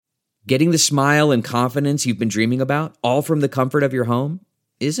Getting the smile and confidence you've been dreaming about, all from the comfort of your home,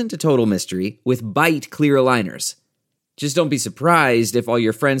 isn't a total mystery with Byte clear aligners. Just don't be surprised if all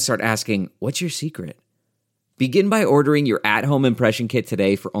your friends start asking, "What's your secret?" Begin by ordering your at-home impression kit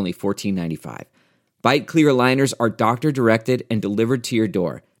today for only $14.95. Byte clear aligners are doctor-directed and delivered to your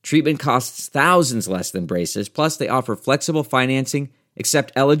door. Treatment costs thousands less than braces, plus they offer flexible financing,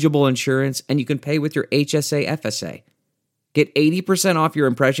 accept eligible insurance, and you can pay with your HSA FSA. Get 80% off your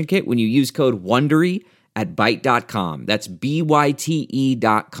impression kit when you use code WONDERY at Byte.com. That's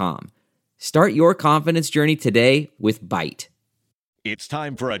BYTE.com. Start your confidence journey today with Byte. It's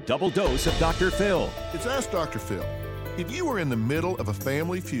time for a double dose of Dr. Phil. It's Ask Dr. Phil. If you are in the middle of a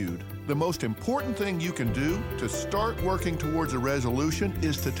family feud, the most important thing you can do to start working towards a resolution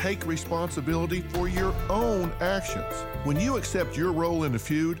is to take responsibility for your own actions. When you accept your role in the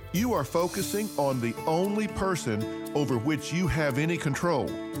feud, you are focusing on the only person over which you have any control.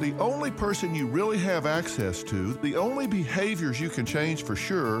 The only person you really have access to, the only behaviors you can change for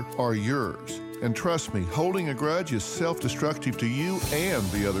sure are yours. And trust me, holding a grudge is self-destructive to you and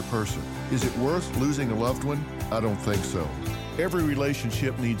the other person. Is it worth losing a loved one? I don't think so. Every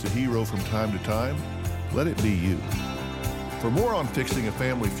relationship needs a hero from time to time. Let it be you. For more on fixing a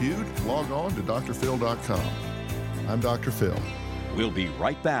family feud, log on to drphil.com. I'm Dr. Phil. We'll be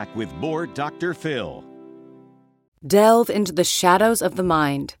right back with more Dr. Phil. Delve into the shadows of the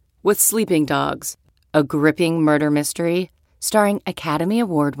mind with Sleeping Dogs, a gripping murder mystery starring Academy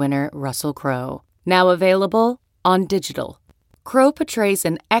Award winner Russell Crowe. Now available on digital. Crowe portrays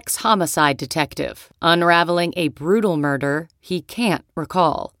an ex-homicide detective, unraveling a brutal murder he can't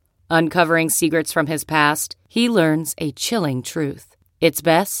recall. Uncovering secrets from his past, he learns a chilling truth. It's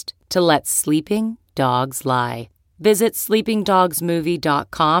best to let sleeping dogs lie. Visit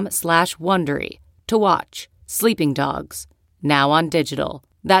sleepingdogsmovie.com/Wondery to watch Sleeping Dogs, now on digital.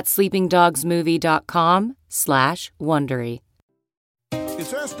 That's sleepingdogsmovie.com/Wondery.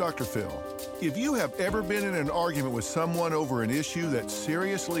 It's Ask Dr. Phil. If you have ever been in an argument with someone over an issue that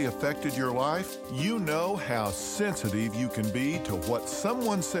seriously affected your life, you know how sensitive you can be to what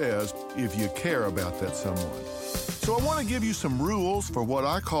someone says if you care about that someone. So I want to give you some rules for what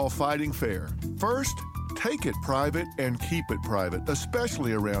I call fighting fair. First, take it private and keep it private,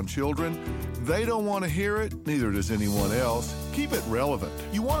 especially around children. They don't want to hear it, neither does anyone else. Keep it relevant.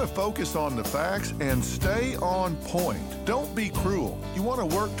 You want to focus on the facts and stay on point. Don't be cruel. You want to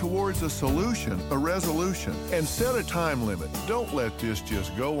work towards a solution, a resolution, and set a time limit. Don't let this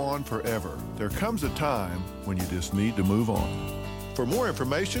just go on forever. There comes a time when you just need to move on. For more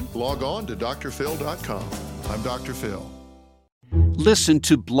information, log on to drphil.com. I'm Dr. Phil. Listen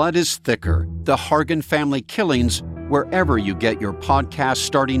to Blood is Thicker, The Hargan Family Killings, wherever you get your podcast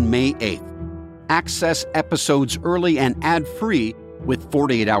starting May 8th. Access episodes early and ad-free with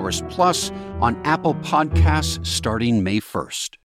 48 Hours Plus on Apple Podcasts starting May 1st.